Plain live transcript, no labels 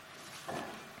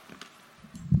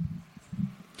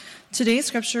Today's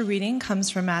scripture reading comes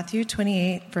from Matthew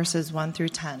 28, verses 1 through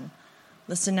 10.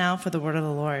 Listen now for the word of the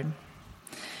Lord.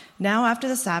 Now after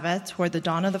the Sabbath, toward the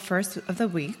dawn of the first of the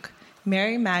week,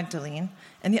 Mary Magdalene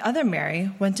and the other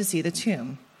Mary went to see the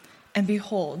tomb. And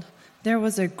behold, there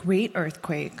was a great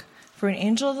earthquake, for an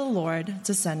angel of the Lord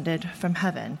descended from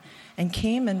heaven and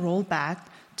came and rolled back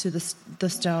to the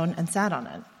stone and sat on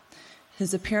it.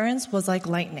 His appearance was like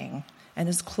lightning, and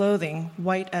his clothing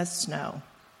white as snow.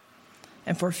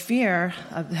 And for fear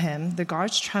of him, the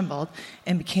guards trembled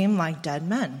and became like dead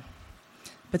men.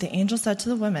 But the angel said to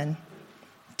the women,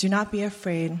 "Do not be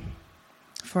afraid,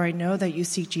 for I know that you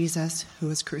seek Jesus who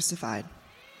was crucified.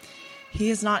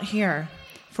 He is not here,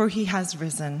 for he has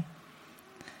risen.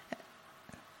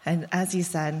 And as he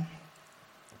said,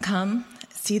 come,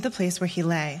 see the place where he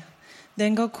lay.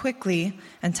 Then go quickly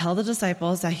and tell the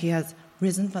disciples that he has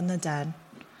risen from the dead.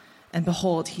 And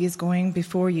behold, he is going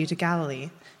before you to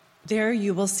Galilee. There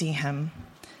you will see him.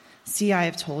 See, I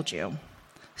have told you."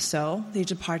 So they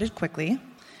departed quickly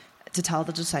to tell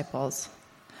the disciples.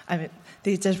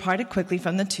 They departed quickly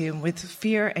from the tomb with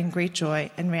fear and great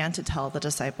joy and ran to tell the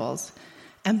disciples.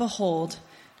 And behold,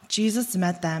 Jesus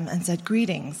met them and said,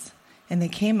 "Greetings." And they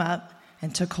came up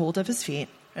and took hold of his feet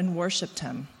and worshipped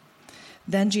him.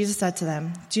 Then Jesus said to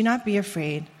them, "Do not be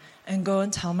afraid, and go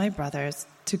and tell my brothers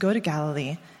to go to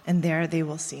Galilee, and there they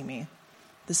will see me."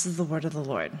 This is the word of the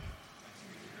Lord.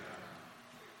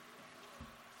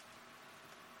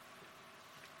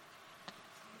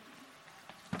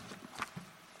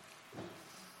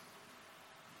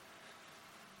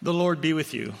 The Lord be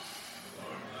with you.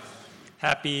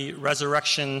 Happy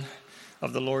Resurrection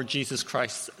of the Lord Jesus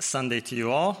Christ Sunday to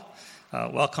you all.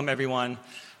 Welcome, everyone.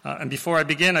 And before I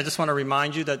begin, I just want to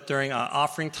remind you that during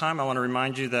offering time, I want to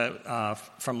remind you that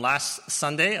from last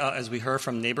Sunday, as we heard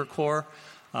from Neighbor Corps,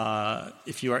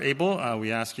 if you are able,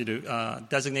 we ask you to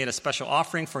designate a special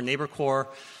offering for Neighbor Corps.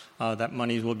 That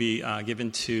money will be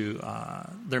given to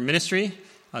their ministry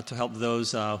to help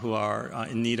those who are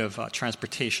in need of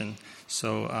transportation.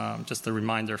 So just a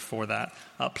reminder for that.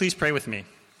 Please pray with me.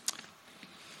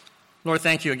 Lord,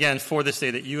 thank you again for this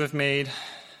day that you have made,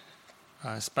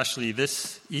 especially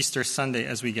this Easter Sunday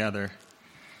as we gather.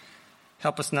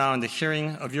 Help us now in the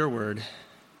hearing of your word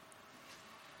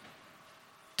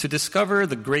to discover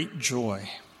the great joy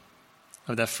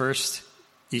of that first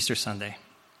Easter Sunday.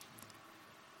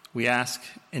 We ask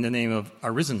in the name of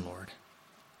our risen Lord.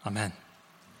 Amen.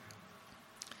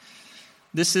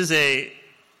 This is a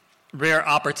rare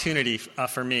opportunity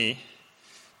for me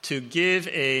to give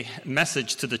a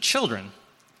message to the children.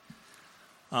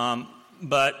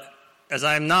 But as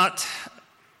I'm not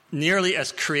nearly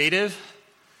as creative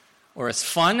or as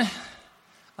fun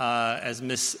as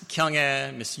Miss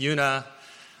Kyunghae, Miss Yuna,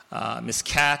 Miss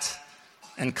Kat,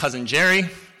 and Cousin Jerry,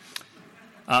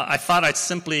 I thought I'd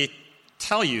simply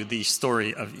tell you the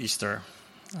story of Easter.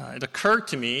 It occurred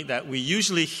to me that we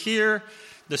usually hear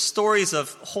the stories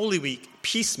of Holy Week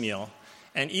piecemeal,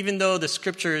 and even though the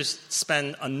scriptures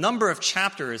spend a number of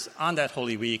chapters on that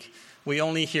Holy Week, we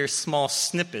only hear small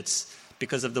snippets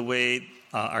because of the way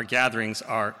our gatherings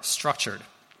are structured.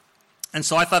 And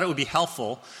so I thought it would be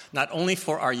helpful, not only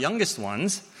for our youngest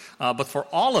ones, but for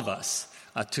all of us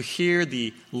to hear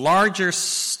the larger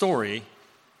story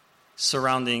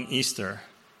surrounding Easter.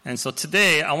 And so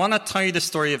today, I want to tell you the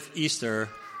story of Easter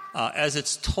as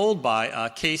it's told by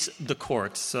Kees de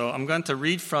Kort. So I'm going to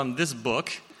read from this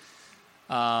book,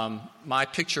 my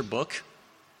picture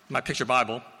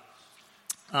Bible.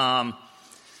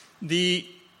 The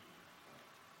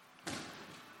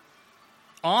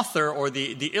author or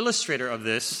the illustrator of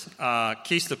this,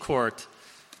 Kees de Kort,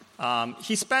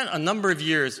 he spent a number of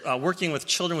years working with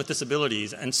children with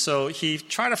disabilities, and so he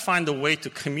tried to find a way to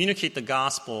communicate the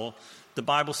gospel, the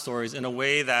Bible stories, in a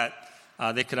way that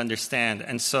they could understand.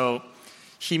 And so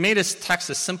he made his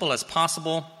text as simple as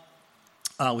possible,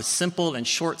 with simple and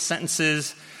short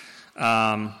sentences,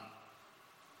 in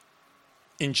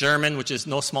German, which is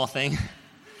no small thing.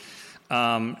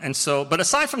 But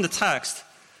aside from the text,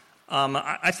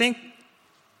 I think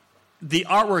the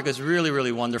artwork is really,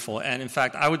 really wonderful. And in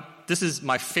fact, this is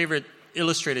my favorite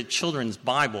illustrated children's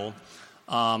Bible.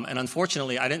 And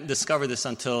unfortunately, I didn't discover this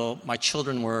until my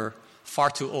children were far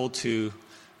too old to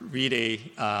read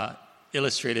a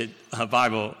illustrated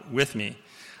Bible with me.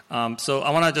 So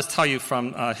I want to just tell you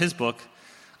from his book,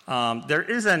 there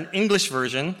is an English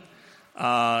version,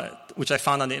 which I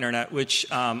found on the internet, which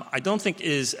I don't think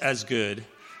is as good.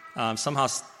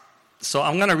 So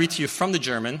I'm going to read to you from the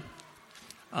German,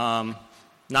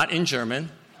 not in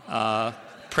German.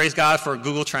 Praise God for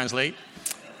Google Translate.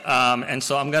 And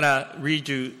so I'm going to read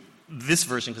you this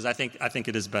version because I think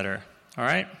it is better. All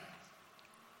right?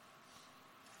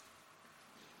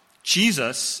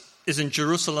 Jesus is in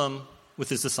Jerusalem with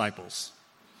his disciples.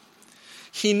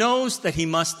 He knows that he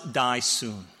must die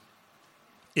soon.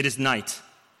 It is night.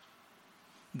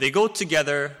 They go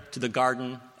together to the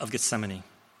Garden of Gethsemane.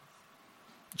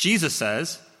 Jesus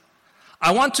says,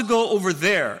 I want to go over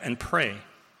there and pray.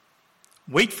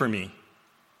 Wait for me.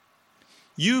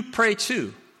 You pray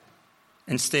too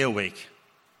and stay awake.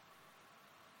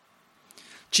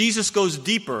 Jesus goes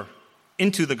deeper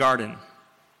into the garden.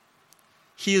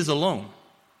 He is alone.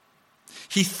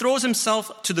 He throws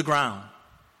himself to the ground.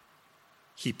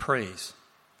 He prays,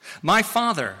 My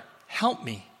Father, help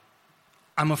me.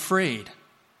 I'm afraid.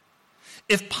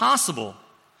 If possible,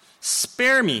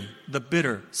 spare me the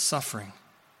bitter suffering.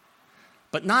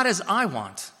 But not as I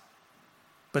want,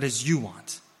 but as you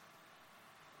want.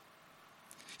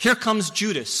 Here comes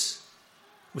Judas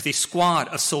with a squad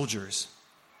of soldiers.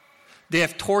 They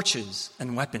have torches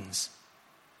and weapons.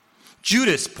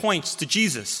 Judas points to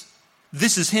Jesus.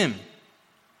 This is him.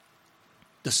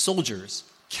 The soldiers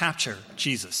capture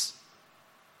Jesus.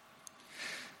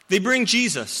 They bring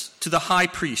Jesus to the high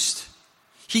priest.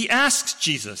 He asks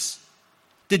Jesus,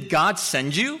 Did God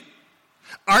send you?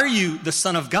 Are you the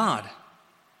Son of God?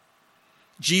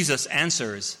 Jesus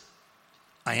answers,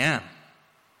 I am.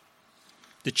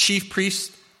 The chief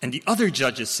priest and the other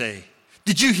judges say,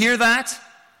 Did you hear that?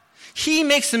 He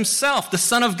makes himself the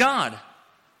Son of God.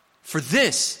 For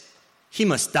this, he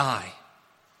must die.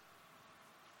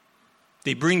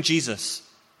 They bring Jesus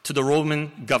to the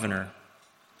Roman governor.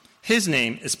 His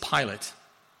name is Pilate.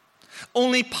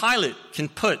 Only Pilate can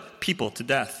put people to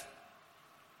death.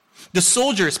 The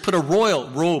soldiers put a royal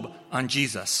robe on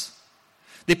Jesus.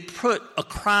 They put a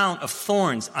crown of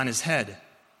thorns on his head.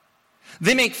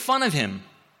 They make fun of him.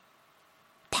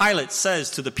 Pilate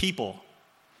says to the people,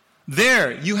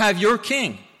 There you have your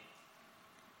king.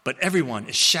 But everyone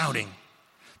is shouting,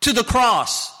 To the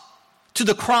cross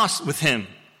with him.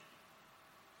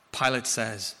 Pilate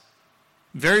says,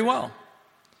 Very well,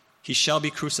 he shall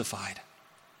be crucified.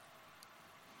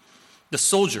 The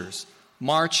soldiers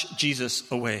march Jesus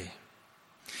away.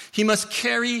 He must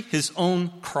carry his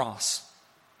own cross.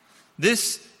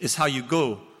 This is how you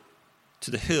go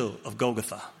to the hill of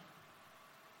Golgotha.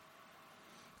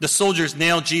 The soldiers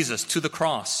nail Jesus to the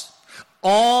cross.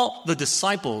 All the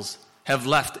disciples have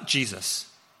left Jesus.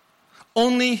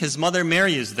 Only his mother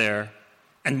Mary is there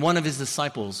and one of his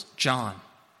disciples, John.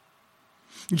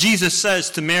 Jesus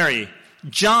says to Mary,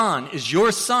 John is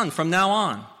your son from now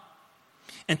on.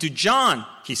 And to John,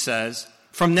 he says,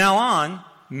 from now on,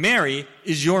 Mary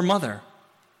is your mother.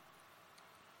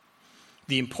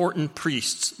 The important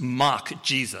priests mock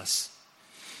Jesus.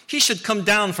 He should come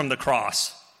down from the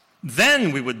cross.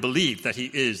 Then we would believe that he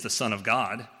is the Son of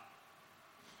God.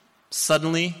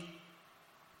 Suddenly,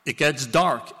 it gets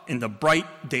dark in the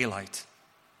bright daylight.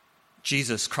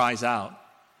 Jesus cries out,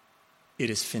 It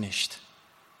is finished.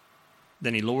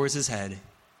 Then he lowers his head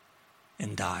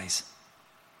and dies.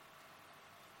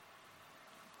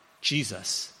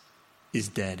 Jesus is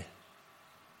dead.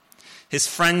 His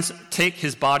friends take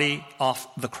his body off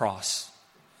the cross.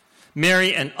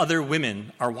 Mary and other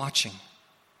women are watching.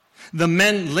 The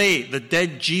men lay the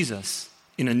dead Jesus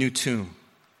in a new tomb.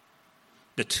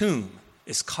 The tomb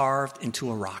is carved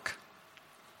into a rock.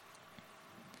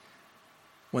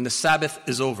 When the Sabbath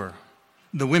is over,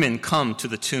 the women come to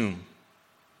the tomb.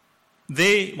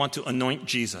 They want to anoint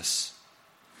Jesus.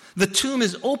 The tomb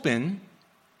is open,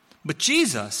 but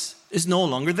Jesus is no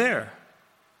longer there.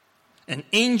 An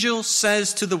angel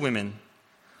says to the women,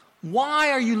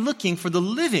 Why are you looking for the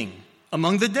living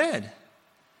among the dead?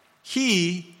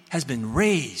 He has been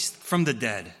raised from the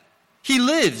dead. He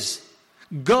lives.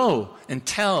 Go and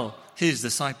tell his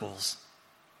disciples.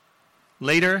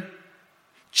 Later,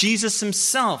 Jesus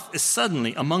himself is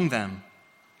suddenly among them.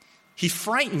 He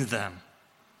frightened them.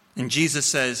 And Jesus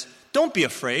says, Don't be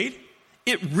afraid.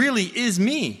 It really is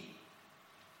me.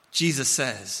 Jesus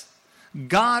says,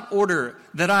 God ordered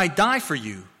that I die for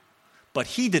you, but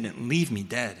he didn't leave me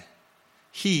dead.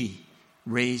 He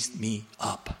raised me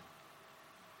up.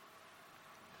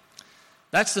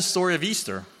 That's the story of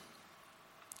Easter.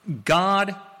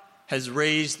 God has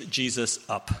raised Jesus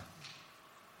up.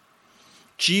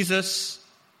 Jesus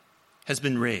has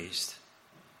been raised.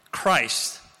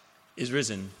 Christ is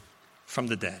risen from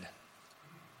the dead.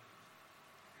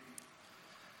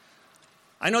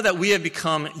 I know that we have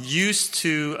become used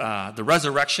to the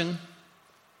resurrection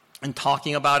and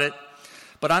talking about it,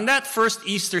 but on that first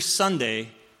Easter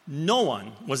Sunday, no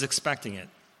one was expecting it.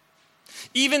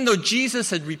 Even though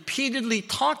Jesus had repeatedly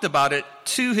talked about it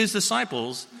to his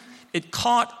disciples, it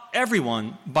caught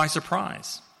everyone by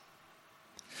surprise.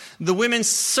 The women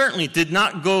certainly did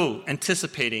not go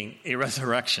anticipating a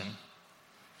resurrection.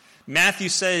 Matthew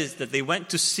says that they went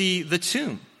to see the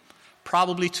tomb,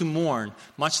 probably to mourn,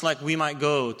 much like we might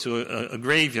go to a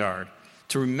graveyard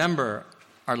to remember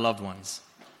our loved ones.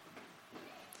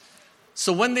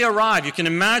 So when they arrived, you can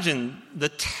imagine the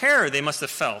terror they must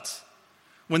have felt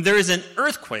when there is an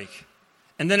earthquake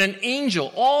and then an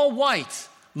angel, all white,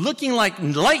 looking like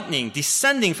lightning,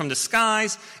 descending from the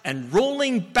skies and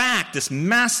rolling back this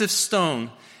massive stone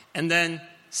and then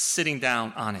sitting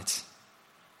down on it.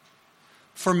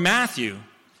 For Matthew,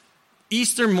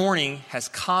 Easter morning has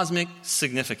cosmic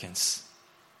significance.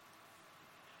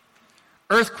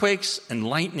 Earthquakes and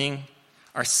lightning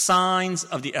are signs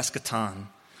of the eschaton.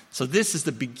 So this is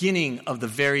the beginning of the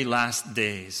very last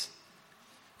days.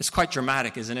 It's quite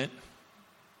dramatic, isn't it?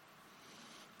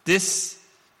 This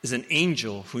is an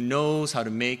angel who knows how to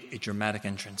make a dramatic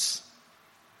entrance.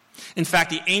 In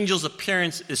fact, the angel's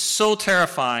appearance is so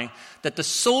terrifying that the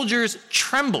soldiers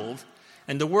trembled,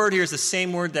 and the word here is the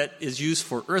same word that is used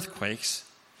for earthquakes.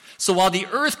 So while the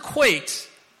earth quaked,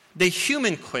 the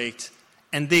human quaked,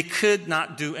 and they could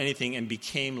not do anything and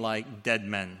became like dead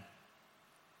men.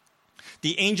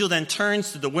 The angel then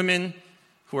turns to the women,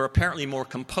 who are apparently more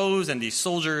composed than these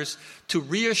soldiers, to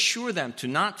reassure them to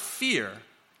not fear,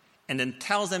 and then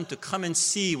tells them to come and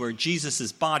see where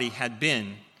Jesus' body had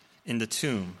been in the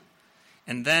tomb.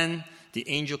 And then the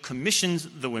angel commissions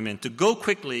the women to go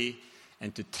quickly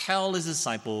and to tell his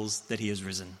disciples that he is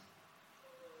risen.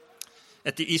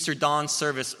 At the Easter dawn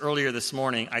service earlier this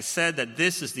morning, I said that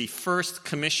this is the first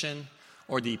commission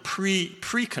or the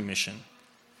pre-commission.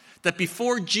 That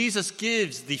before Jesus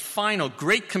gives the final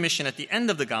great commission at the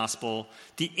end of the gospel,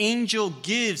 the angel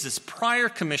gives this prior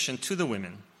commission to the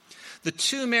women. The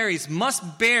two Marys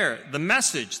must bear the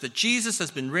message that Jesus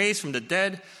has been raised from the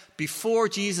dead before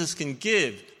Jesus can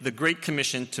give the great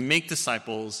commission to make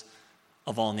disciples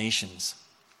of all nations.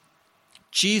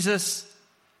 Jesus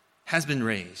has been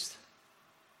raised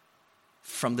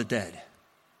from the dead.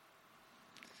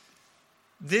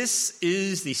 This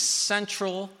is the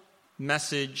central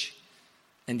message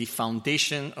and the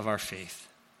foundation of our faith.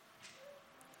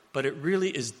 But it really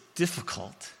is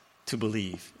difficult to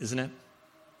believe, isn't it?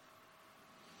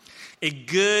 A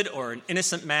good or an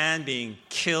innocent man being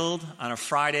killed on a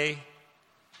Friday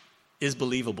is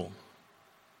believable.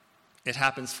 It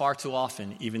happens far too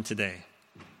often, even today.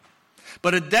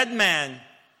 But a dead man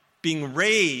being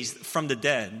raised from the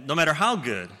dead, no matter how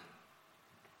good,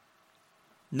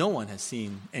 no one has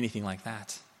seen anything like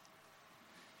that.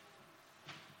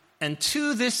 And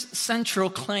to this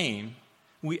central claim,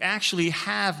 we actually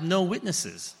have no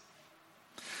witnesses.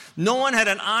 No one had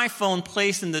an iPhone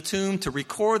placed in the tomb to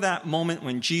record that moment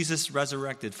when Jesus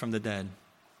resurrected from the dead.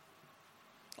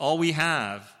 All we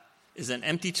have is an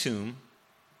empty tomb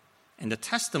and the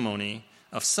testimony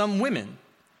of some women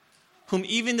whom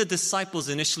even the disciples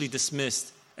initially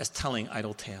dismissed as telling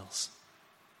idle tales.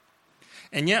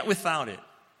 And yet without it,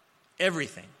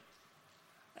 everything,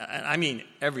 I mean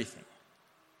everything,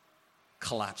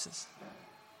 collapses.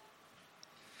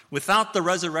 Without the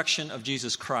resurrection of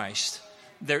Jesus Christ,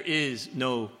 there is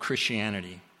no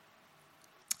Christianity.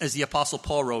 As the Apostle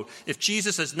Paul wrote, if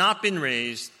Jesus has not been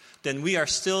raised, then we are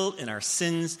still in our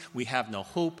sins. We have no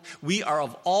hope. We are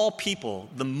of all people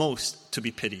the most to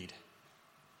be pitied.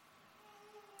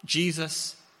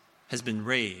 Jesus has been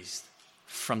raised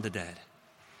from the dead.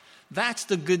 That's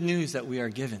the good news that we are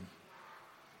given.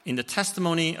 In the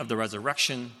testimony of the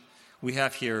resurrection, we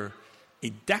have here a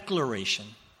declaration,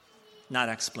 not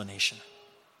explanation.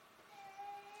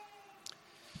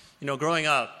 You know, growing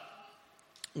up,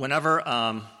 whenever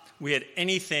we had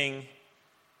anything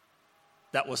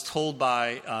that was told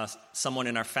by someone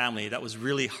in our family that was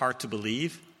really hard to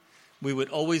believe, we would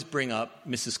always bring up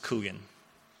Mrs. Coogan.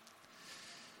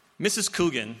 Mrs.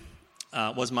 Coogan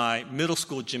was my middle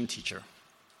school gym teacher.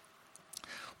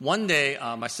 One day,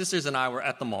 my sisters and I were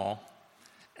at the mall,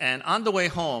 and on the way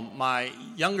home, my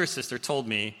younger sister told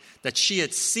me that she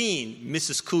had seen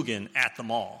Mrs. Coogan at the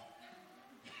mall.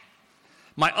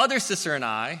 My other sister and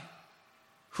I,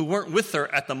 who weren't with her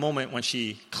at the moment when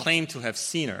she claimed to have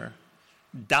seen her,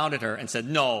 doubted her and said,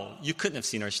 no, you couldn't have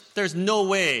seen her. There's no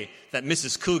way that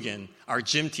Mrs. Coogan, our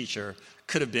gym teacher,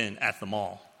 could have been at the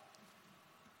mall.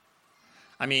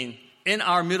 I mean, in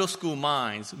our middle school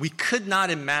minds, we could not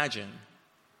imagine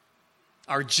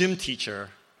our gym teacher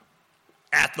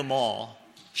at the mall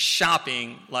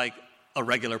shopping like a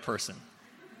regular person,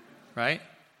 right?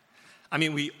 I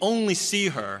mean, we only see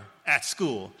her at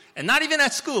school, and not even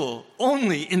at school,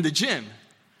 only in the gym.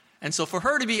 And so for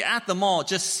her to be at the mall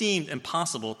just seemed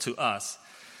impossible to us.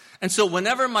 And so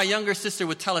whenever my younger sister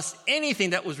would tell us anything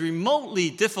that was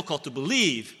remotely difficult to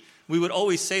believe, we would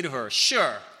always say to her,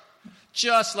 sure,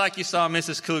 just like you saw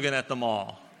Mrs. Coogan at the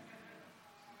mall.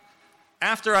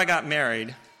 After I got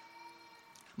married,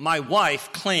 my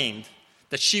wife claimed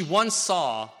that she once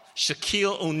saw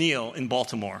Shaquille O'Neal in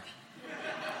Baltimore.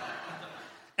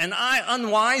 And I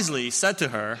unwisely said to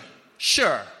her,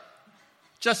 sure,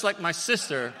 just like my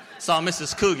sister saw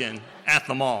Mrs. Coogan at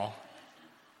the mall.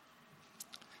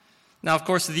 Now, of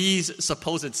course, these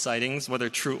supposed sightings, whether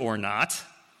true or not,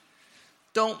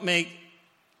 don't make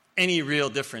any real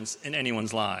difference in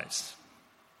anyone's lives.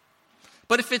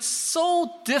 But if it's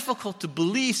so difficult to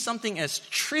believe something as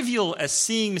trivial as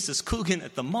seeing Mrs. Coogan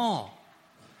at the mall,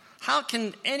 how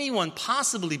can anyone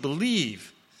possibly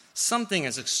believe something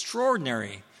as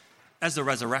extraordinary as the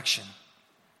resurrection?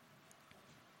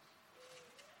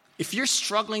 If you're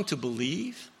struggling to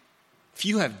believe, if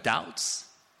you have doubts,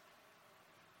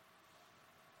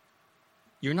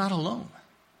 you're not alone.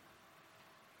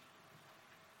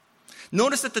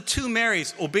 Notice that the two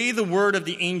Marys obey the word of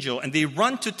the angel and they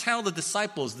run to tell the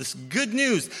disciples this good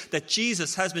news that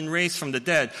Jesus has been raised from the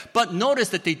dead. But notice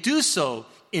that they do so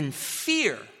in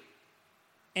fear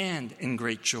and in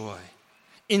great joy.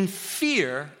 In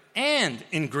fear and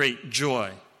in great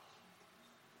joy.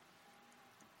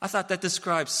 I thought that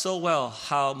describes so well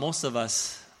how most of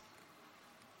us,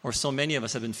 or so many of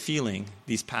us, have been feeling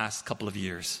these past couple of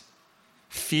years.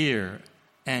 Fear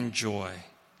and joy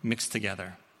mixed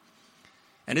together.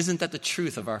 And isn't that the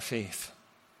truth of our faith?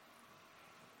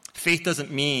 Faith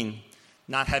doesn't mean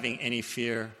not having any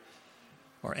fear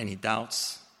or any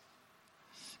doubts.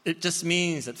 It just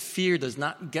means that fear does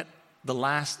not get the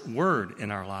last word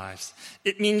in our lives.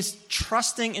 It means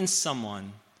trusting in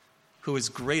someone who is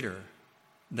greater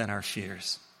than our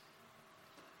fears.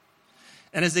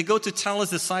 And as they go to tell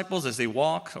his disciples, as they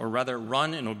walk, or rather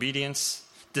run in obedience,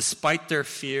 despite their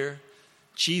fear,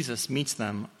 Jesus meets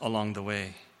them along the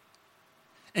way.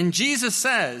 And Jesus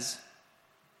says,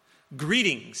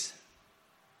 greetings.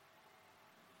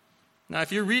 Now,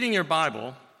 if you're reading your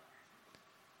Bible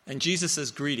and Jesus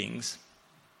says greetings,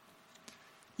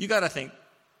 you got to think,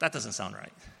 that doesn't sound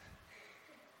right.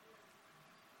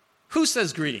 Who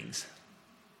says greetings?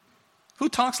 Who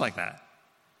talks like that?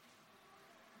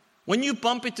 When you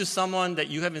bump into someone that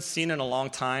you haven't seen in a long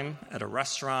time at a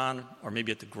restaurant or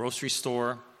maybe at the grocery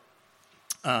store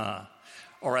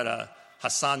or at a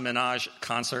Hassan Minhaj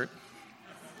concert,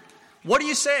 what do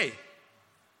you say?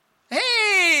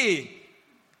 Hey,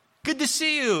 good to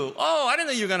see you. Oh, I didn't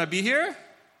know you were going to be here.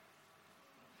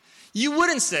 You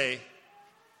wouldn't say,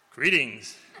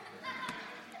 greetings.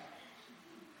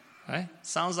 Right?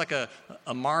 Sounds like a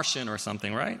Martian or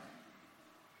something, right?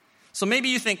 So maybe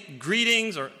you think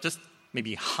greetings or just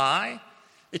maybe hi.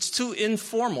 It's too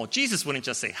informal. Jesus wouldn't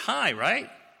just say hi, right?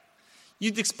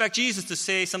 You'd expect Jesus to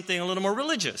say something a little more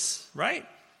religious, right?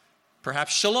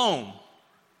 Perhaps shalom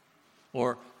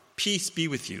or peace be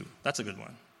with you. That's a good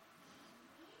one.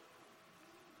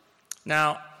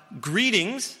 Now,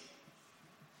 greetings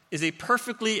is a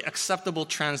perfectly acceptable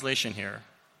translation here.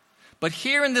 But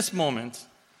here in this moment,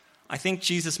 I think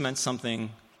Jesus meant something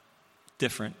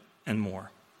different and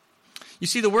more. You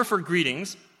see, the word for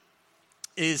greetings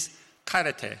is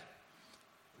kairete,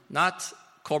 not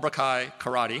Cobra Kai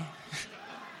karate,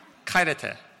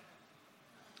 kairete.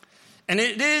 And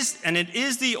it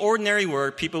is the ordinary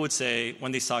word people would say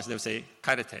when they saw it, they would say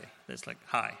kairete. It's like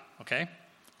hi, okay?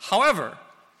 However,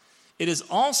 it is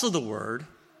also the word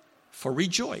for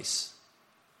rejoice.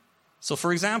 So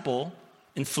for example,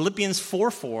 in Philippians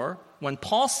 4:4, when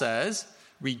Paul says,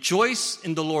 rejoice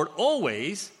in the Lord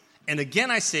always, and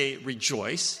again I say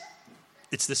rejoice,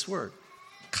 it's this word,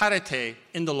 kairete,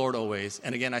 in the Lord always,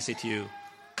 and again I say to you,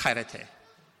 kairete.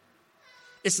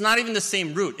 It's not even the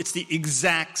same root, it's the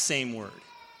exact same word.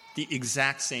 The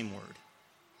exact same word.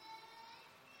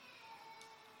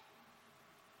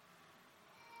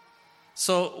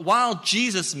 So while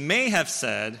Jesus may have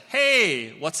said,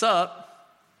 hey, what's up?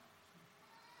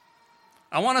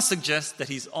 I want to suggest that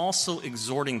he's also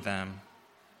exhorting them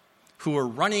who are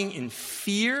running in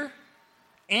fear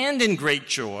and in great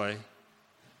joy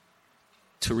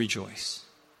to rejoice.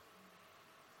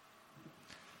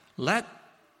 Let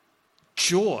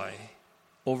joy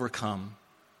overcome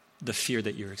the fear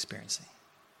that you're experiencing.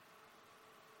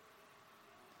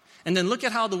 And then look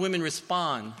at how the women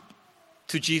respond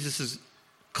to Jesus'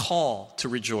 call to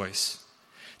rejoice.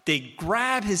 They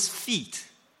grab his feet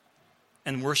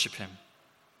and worship him.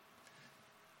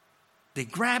 They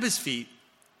grab his feet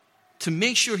to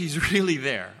make sure he's really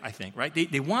there, I think, right?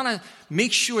 They want to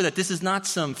make sure that this is not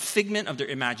some figment of their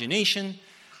imagination.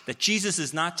 that Jesus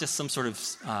is not just some sort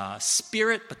of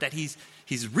spirit, but that he's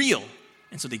real.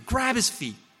 And so they grab his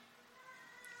feet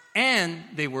and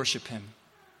they worship him.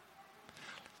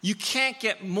 You can't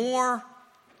get more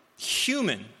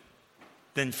human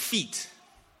than feet.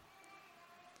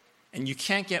 And you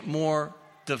can't get more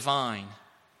divine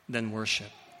than worship.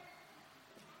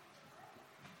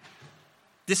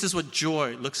 This is what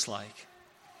joy looks like.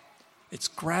 It's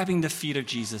grabbing the feet of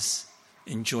Jesus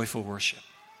in joyful worship.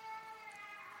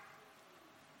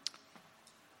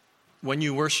 When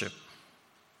you worship,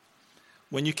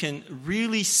 when you can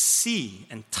really see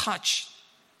and touch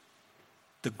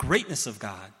the greatness of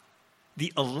God,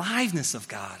 the aliveness of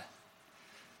God,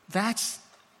 that's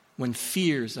when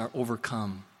fears are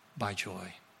overcome by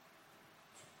joy.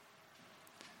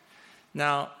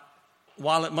 Now,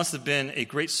 while it must have been a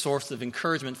great source of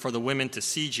encouragement for the women to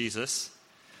see Jesus,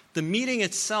 the meeting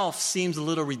itself seems a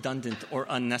little redundant or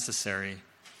unnecessary.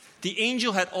 The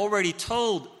angel had already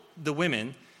told the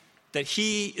women that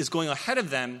he is going ahead of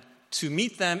them to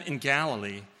meet them in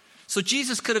Galilee. So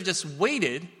Jesus could have just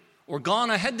waited or gone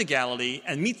ahead to Galilee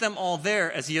and meet them all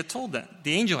there as he had told them,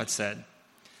 the angel had said.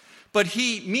 But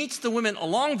he meets the women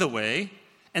along the way,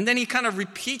 and then he kind of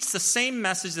repeats the same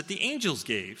message that the angels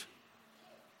gave.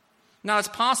 Now, it's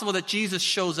possible that Jesus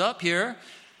shows up here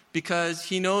because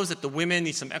he knows that the women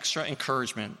need some extra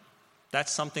encouragement.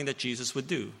 That's something that Jesus would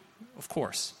do, of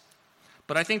course.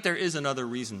 But I think there is another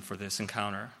reason for this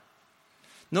encounter.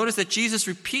 Notice that Jesus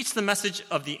repeats the message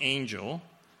of the angel,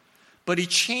 but he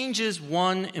changes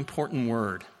one important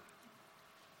word.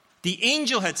 The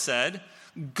angel had said,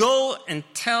 "Go and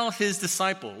tell his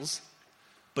disciples,"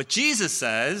 but Jesus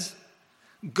says,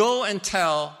 "Go and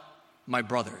tell my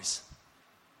brothers."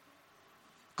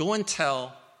 Go and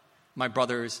tell my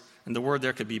brothers, and the word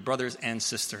there could be brothers and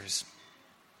sisters.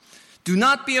 Do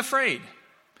not be afraid.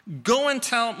 Go and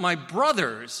tell my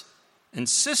brothers and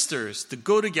sisters to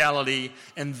go to Galilee,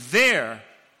 and there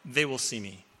they will see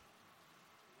me.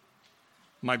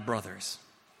 My brothers.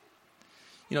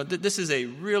 You know, this is a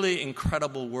really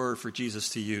incredible word for Jesus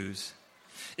to use.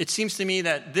 It seems to me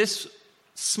that this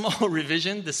small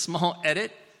revision, this small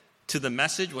edit to the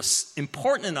message was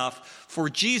important enough for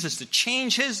Jesus to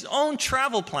change his own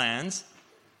travel plans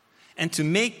and to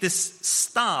make this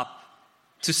stop,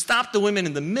 to stop the women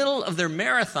in the middle of their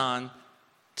marathon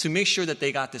to make sure that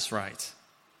they got this right.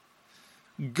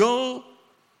 Go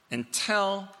and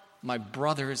tell my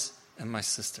brothers and my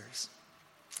sisters.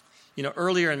 You know,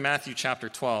 earlier in Matthew chapter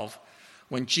 12,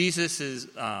 when Jesus'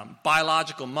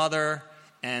 biological mother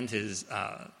and his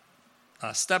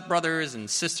stepbrothers and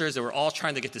sisters, they were all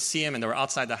trying to get to see him, and they were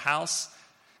outside the house,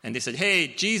 and they said, "Hey,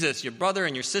 Jesus, your brother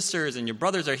and your sisters and your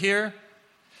brothers are here."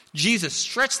 Jesus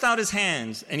stretched out his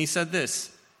hands, and he said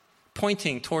this,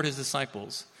 pointing toward his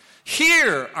disciples,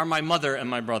 "Here are my mother and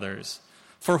my brothers,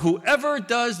 for whoever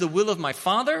does the will of my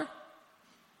Father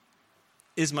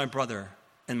is my brother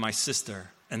and my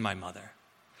sister and my mother."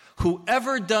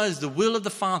 Whoever does the will of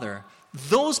the Father,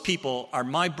 those people are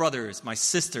my brothers, my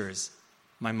sisters,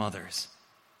 my mothers.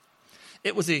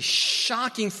 It was a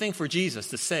shocking thing for Jesus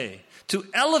to say, to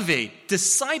elevate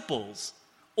disciples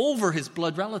over his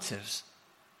blood relatives.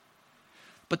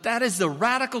 But that is the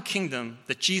radical kingdom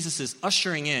that Jesus is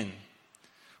ushering in,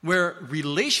 where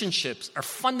relationships are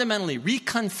fundamentally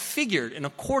reconfigured in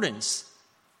accordance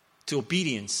to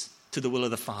obedience to the will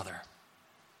of the Father.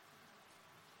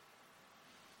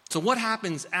 So what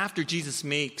happens after Jesus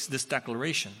makes this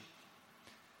declaration?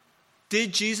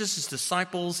 Did Jesus'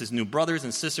 disciples, his new brothers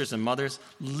and sisters and mothers,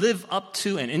 live up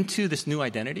to and into this new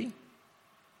identity?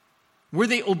 Were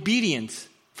they obedient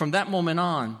from that moment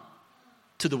on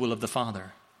to the will of the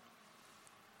Father?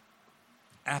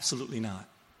 Absolutely not.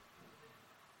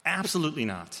 Absolutely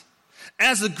not.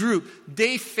 As a group,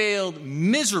 they failed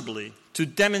miserably to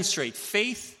demonstrate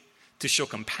faith, to show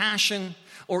compassion,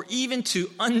 or even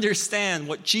to understand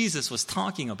what Jesus was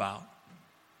talking about.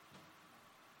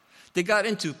 They got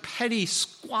into petty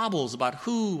squabbles about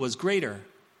who was greater.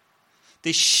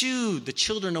 They shooed the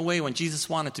children away when Jesus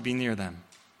wanted to be near them.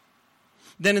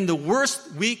 Then in the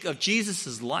worst week of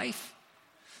Jesus' life,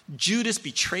 Judas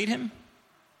betrayed him.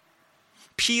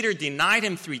 Peter denied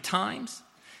him 3 times.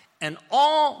 And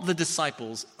all the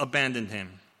disciples abandoned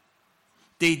him.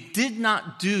 They did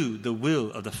not do the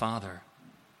will of the Father.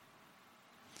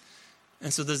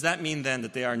 And so does that mean then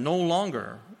that they are no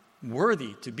longer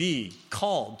worthy to be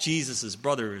called Jesus'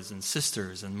 brothers and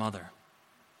sisters and mother?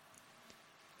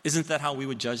 Isn't that how we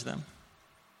would judge them?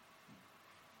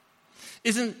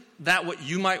 Isn't that what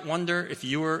you might wonder if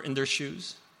you were in their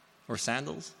shoes or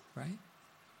sandals, right?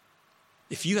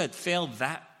 If you had failed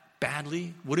that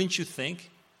badly, wouldn't you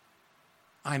think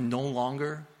I'm no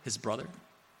longer his brother?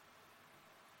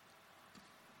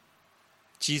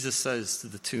 Jesus says to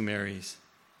the two Marys,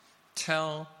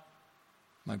 tell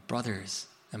my brothers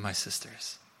and my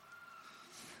sisters.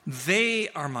 They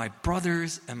are my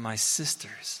brothers and my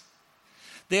sisters.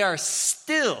 They are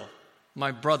still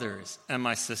my brothers and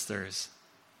my sisters.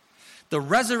 The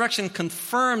resurrection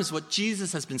confirms what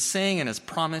Jesus has been saying and has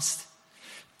promised.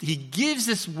 He gives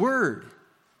this word.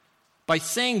 By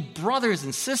saying brothers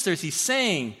and sisters, he's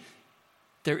saying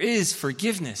there is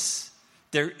forgiveness.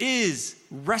 There is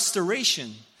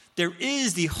restoration. There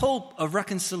is the hope of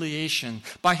reconciliation.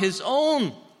 By his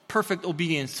own perfect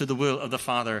obedience to the will of the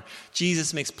Father,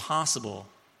 Jesus makes possible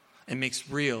and makes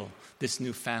real this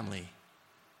new family.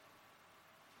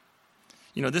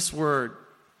 You know, this word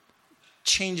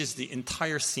changes the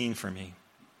entire scene for me.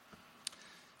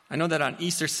 I know that on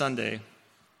Easter Sunday,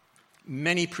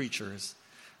 many preachers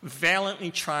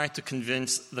valiantly try to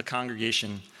convince the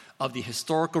congregation of the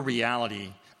historical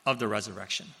reality of the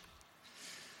resurrection.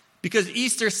 Because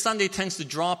Easter Sunday tends to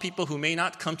draw people who may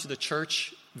not come to the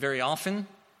church very often.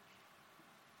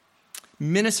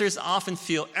 Ministers often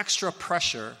feel extra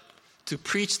pressure to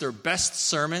preach their best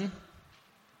sermon,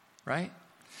 right?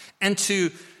 And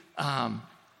to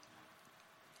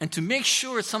make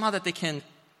sure somehow that they can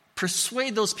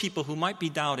persuade those people who might be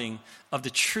doubting of the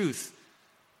truth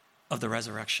of the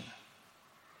resurrection.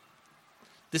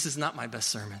 This is not my best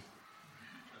sermon.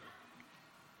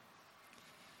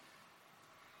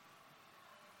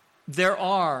 There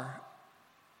are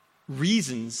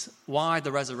reasons why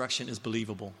the resurrection is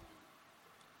believable,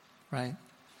 right?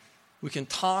 We can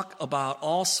talk about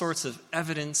all sorts of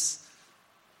evidence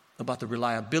about the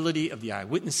reliability of the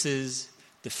eyewitnesses,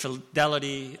 the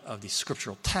fidelity of the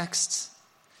scriptural texts,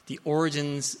 the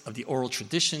origins of the oral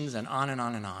traditions, and on and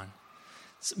on and on.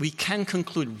 So we can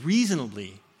conclude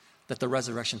reasonably that the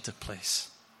resurrection took place.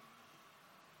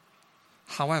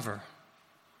 However,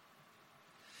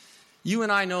 you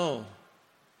and I know,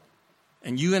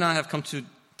 and you and I have come to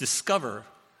discover,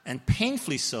 and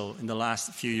painfully so in the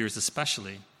last few years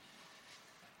especially,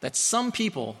 that some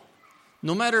people,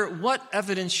 no matter what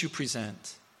evidence you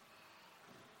present,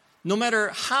 no matter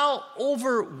how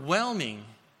overwhelming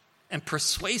and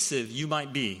persuasive you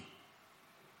might be,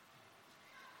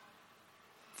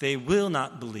 they will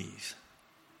not believe.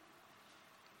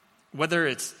 Whether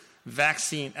it's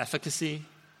vaccine efficacy,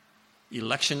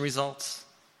 election results,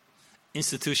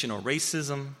 institutional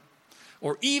racism,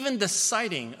 or even the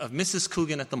sighting of Mrs.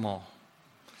 Coogan at the mall.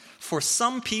 For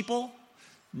some people,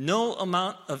 no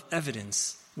amount of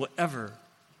evidence will ever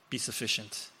be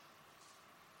sufficient.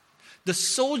 The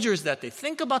soldiers that day,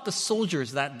 think about the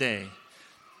soldiers that day.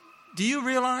 Do you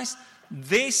realize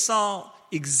they saw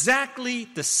exactly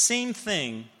the same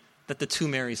thing that the two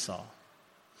Marys saw?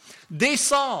 They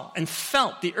saw and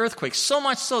felt the earthquake, so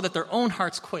much so that their own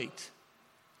hearts quaked.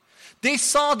 They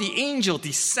saw the angel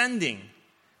descending,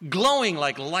 glowing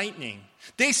like lightning.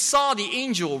 They saw the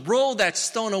angel roll that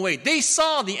stone away. They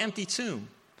saw the empty tomb.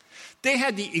 They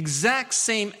had the exact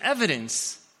same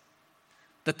evidence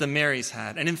that the Marys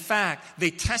had. And in fact,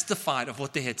 they testified of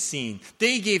what they had seen.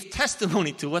 They gave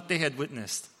testimony to what they had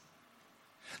witnessed.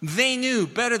 They knew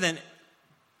better than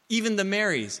even the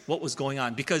Marys what was going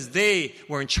on because they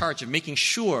were in charge of making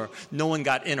sure no one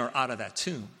got in or out of that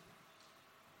tomb.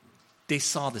 They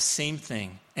saw the same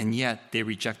thing, and yet they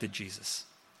rejected Jesus.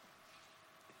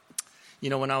 You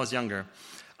know, when I was younger,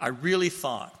 I really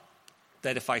thought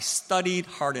that if I studied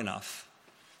hard enough,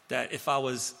 that if I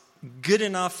was good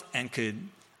enough and could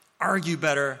argue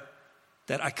better,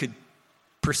 that I could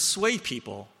persuade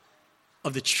people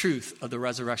of the truth of the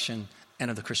resurrection and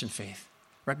of the Christian faith,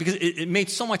 right? Because it made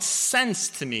so much sense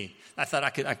to me. I thought I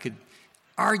could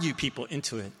argue people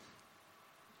into it.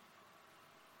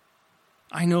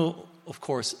 I know, of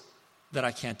course, that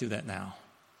I can't do that now.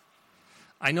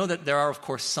 I know that there are, of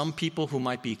course, some people who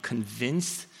might be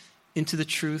convinced into the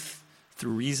truth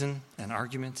through reason and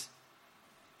argument.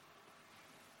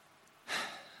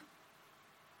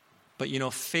 But you know,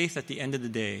 faith at the end of the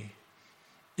day,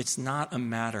 it's not a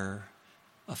matter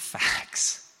of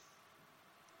facts.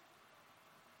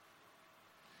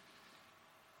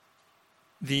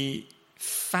 The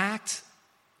fact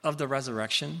of the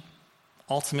resurrection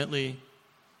ultimately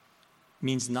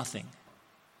means nothing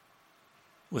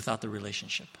without the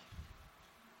relationship.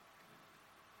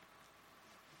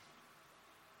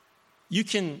 You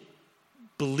can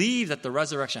believe that the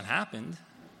resurrection happened,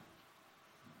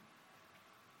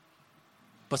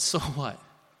 but so what?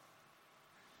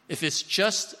 If it's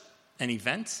just an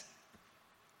event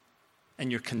and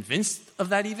you're convinced of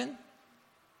that event,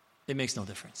 it makes no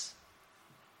difference.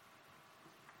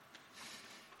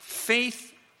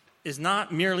 Faith is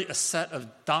not merely a set of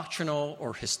doctrinal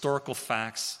or historical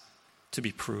facts to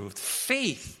be proved.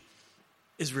 Faith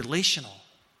is relational.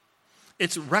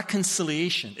 It's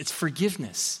reconciliation. It's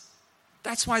forgiveness.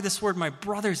 That's why this word, my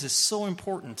brothers, is so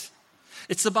important.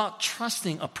 It's about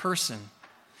trusting a person.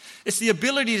 It's the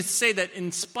ability to say that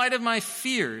in spite of my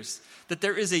fears, that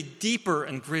there is a deeper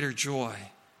and greater joy.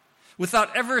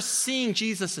 Without ever seeing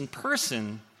Jesus in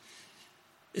person,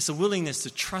 it's a willingness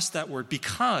to trust that word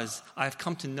because I've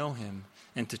come to know him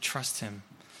and to trust him.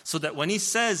 So that when he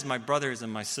says, my brothers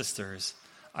and my sisters,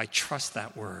 I trust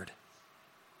that word.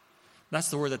 That's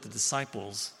the word that the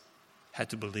disciples had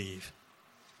to believe.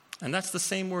 And that's the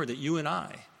same word that you and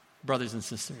I, brothers and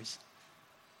sisters,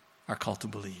 are called to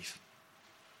believe.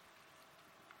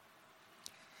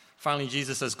 Finally,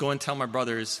 Jesus says, go and tell my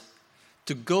brothers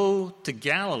to go to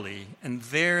Galilee, and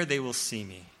there they will see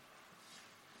me.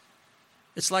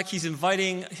 It's like he's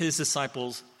inviting his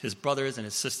disciples, his brothers and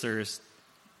his sisters,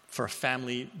 for a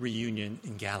family reunion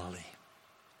in Galilee.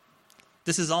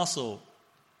 This is also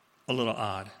a little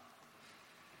odd.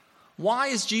 Why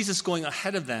is Jesus going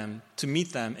ahead of them to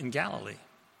meet them in Galilee?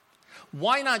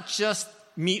 Why not just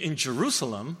meet in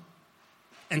Jerusalem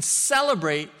and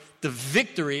celebrate the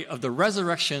victory of the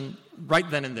resurrection right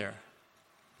then and there?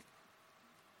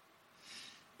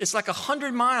 It's like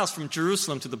 100 miles from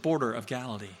Jerusalem to the border of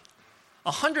Galilee.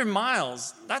 100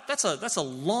 miles, that's a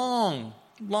long,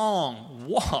 long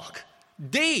walk.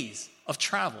 Days of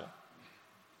travel.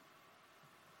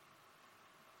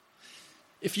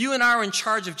 If you and I are in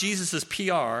charge of Jesus'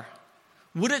 PR,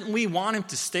 wouldn't we want him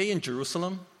to stay in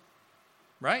Jerusalem?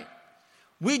 Right?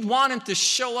 We'd want him to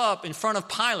show up in front of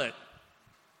Pilate.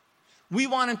 We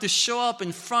want him to show up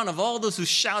in front of all those who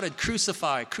shouted,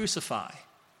 crucify, crucify.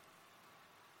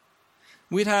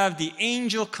 We'd have the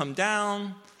angel come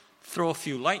down, throw a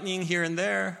few lightning here and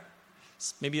there,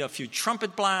 maybe a few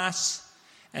trumpet blasts,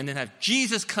 and then have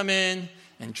Jesus come in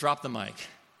and drop the mic.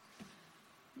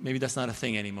 Maybe that's not a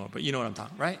thing anymore, but you know what I'm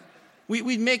talking, right?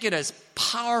 We'd make it as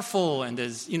powerful and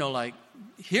as, like,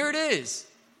 here it is.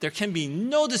 There can be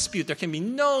no dispute. There can be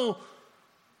no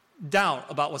doubt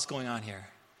about what's going on here.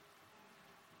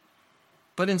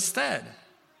 But instead,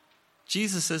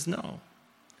 Jesus says no.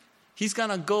 He's going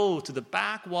to go to the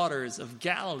backwaters of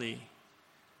Galilee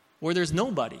where there's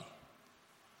nobody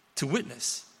to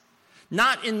witness.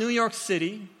 Not in New York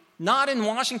City, not in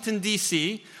Washington,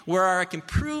 D.C., where I can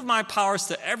prove my powers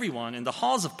to everyone in the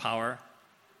halls of power,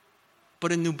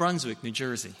 but in New Brunswick, New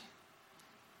Jersey,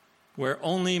 where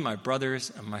only my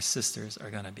brothers and my sisters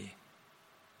are going to be.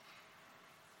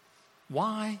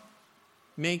 Why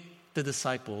make the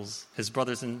disciples, his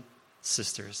brothers and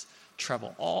sisters,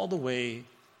 travel all the way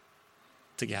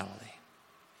to Galilee?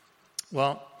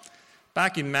 Well,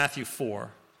 back in Matthew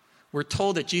 4, we're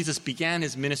told that Jesus began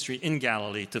his ministry in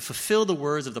Galilee to fulfill the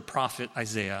words of the prophet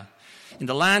Isaiah. In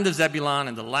the land of Zebulun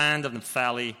and the land of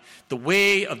Naphtali, the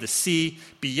way of the sea,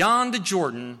 beyond the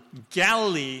Jordan,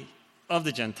 Galilee of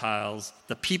the Gentiles,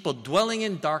 the people dwelling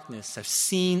in darkness have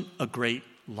seen a great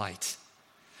light.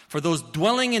 For those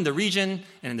dwelling in the region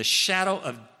and in the shadow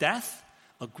of death,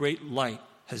 a great light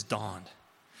has dawned.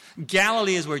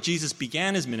 Galilee is where Jesus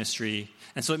began his ministry,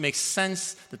 and so it makes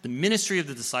sense that the ministry of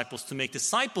the disciples to make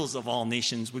disciples of all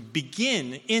nations would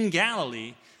begin in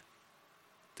Galilee,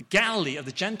 the Galilee of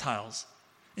the Gentiles,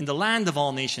 in the land of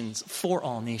all nations, for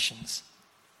all nations.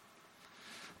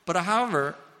 But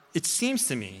however, it seems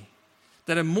to me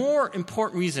that a more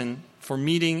important reason for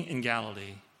meeting in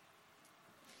Galilee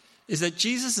is that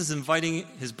Jesus is inviting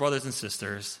his brothers and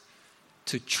sisters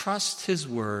to trust his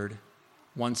word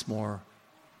once more.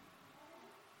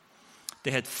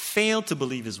 They had failed to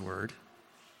believe his word.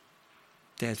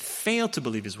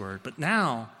 But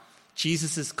now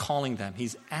Jesus is calling them.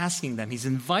 He's asking them. He's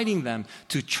inviting them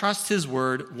to trust his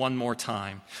word one more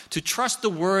time. To trust the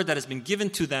word that has been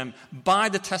given to them by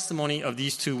the testimony of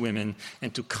these two women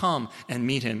and to come and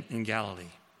meet him in Galilee.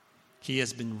 He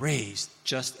has been raised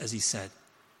just as he said.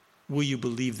 Will you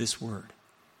believe this word?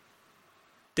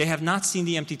 They have not seen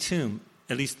the empty tomb,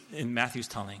 at least in Matthew's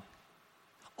telling.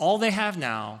 All they have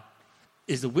now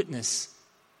is the witness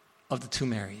of the two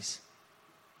Marys.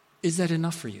 Is that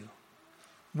enough for you?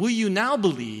 Will you now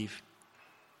believe?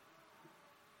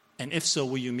 And if so,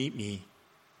 will you meet me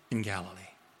in Galilee?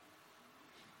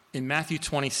 In Matthew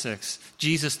 26,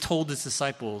 Jesus told his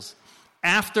disciples,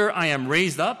 after I am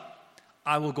raised up,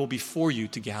 I will go before you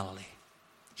to Galilee.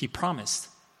 He promised,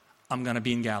 I'm going to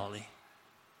be in Galilee.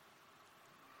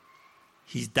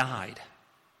 He's died.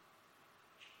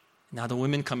 Now the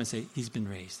women come and say, he's been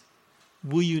raised.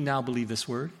 Will you now believe this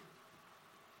word?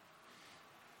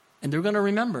 And they're going to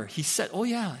remember. He said,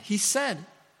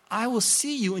 I will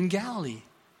see you in Galilee.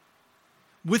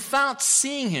 Without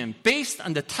seeing him, based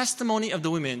on the testimony of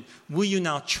the women, will you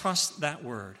now trust that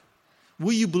word?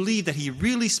 Will you believe that he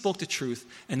really spoke the truth,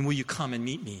 and will you come and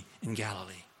meet me in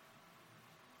Galilee?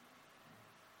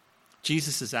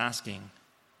 Jesus is asking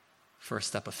for a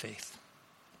step of faith.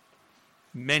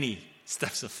 Many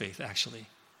steps of faith, actually.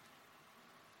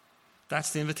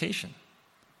 That's the invitation.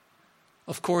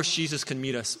 Of course, Jesus can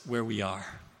meet us where we are.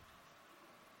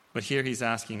 But here he's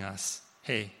asking us,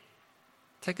 hey,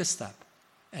 take a step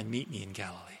and meet me in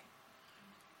Galilee.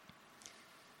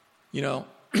 You know,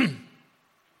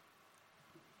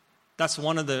 that's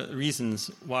one of the reasons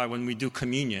why when we do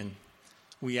communion,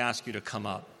 we ask you to come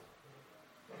up.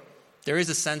 There is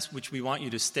a sense which we want you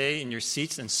to stay in your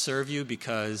seats and serve you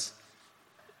because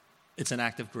it's an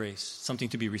act of grace, something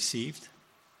to be received.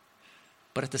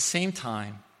 But at the same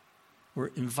time,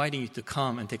 we're inviting you to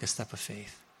come and take a step of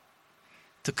faith.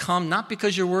 To come not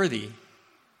because you're worthy,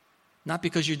 not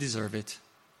because you deserve it,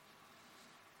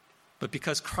 but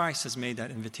because Christ has made that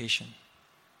invitation.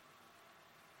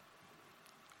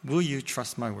 Will you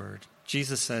trust my word?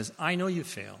 Jesus says, I know you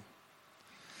fail.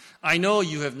 I know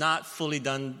you have not fully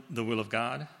done the will of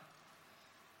God.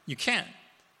 You can't.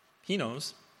 He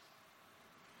knows.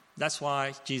 That's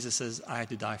why Jesus says, I had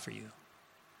to die for you.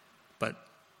 But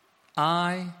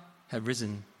I have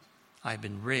risen. I have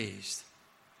been raised.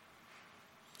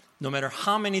 No matter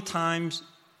how many times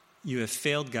you have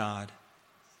failed God,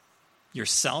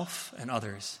 yourself and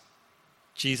others,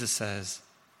 Jesus says,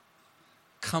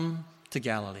 come to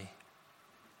Galilee.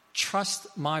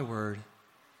 Trust my word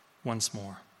once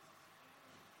more.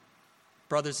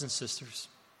 Brothers and sisters,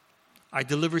 I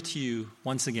deliver to you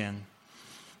once again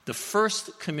the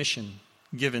first commission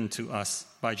given to us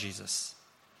by Jesus.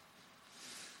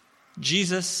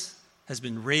 Jesus has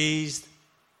been raised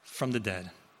from the dead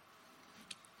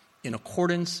in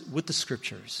accordance with the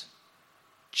scriptures,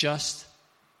 just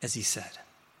as he said.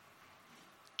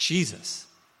 Jesus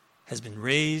has been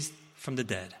raised from the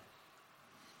dead.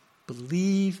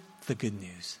 Believe the good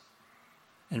news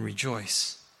and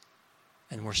rejoice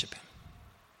and worship him.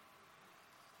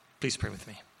 Please pray with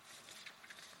me.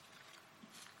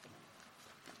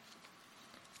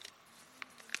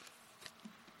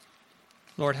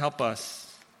 Lord, help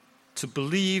us to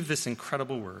believe this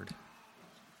incredible word.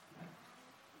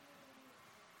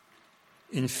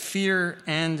 In fear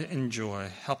and in joy,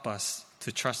 help us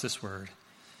to trust this word.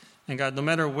 And God, no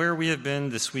matter where we have been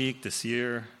this week, this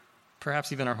year,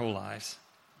 perhaps even our whole lives,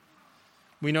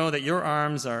 we know that your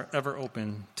arms are ever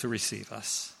open to receive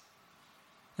us.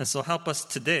 And so help us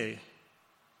today,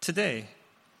 to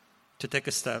take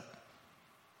a step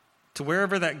to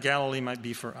wherever that Galilee might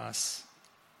be for us,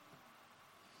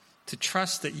 to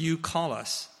trust that you call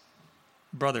us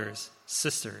brothers,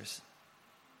 sisters,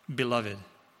 beloved.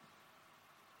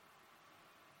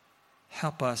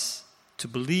 Help us to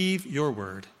believe your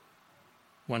word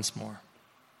once more.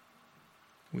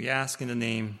 We ask in the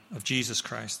name of Jesus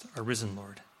Christ, our risen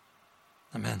Lord.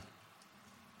 Amen.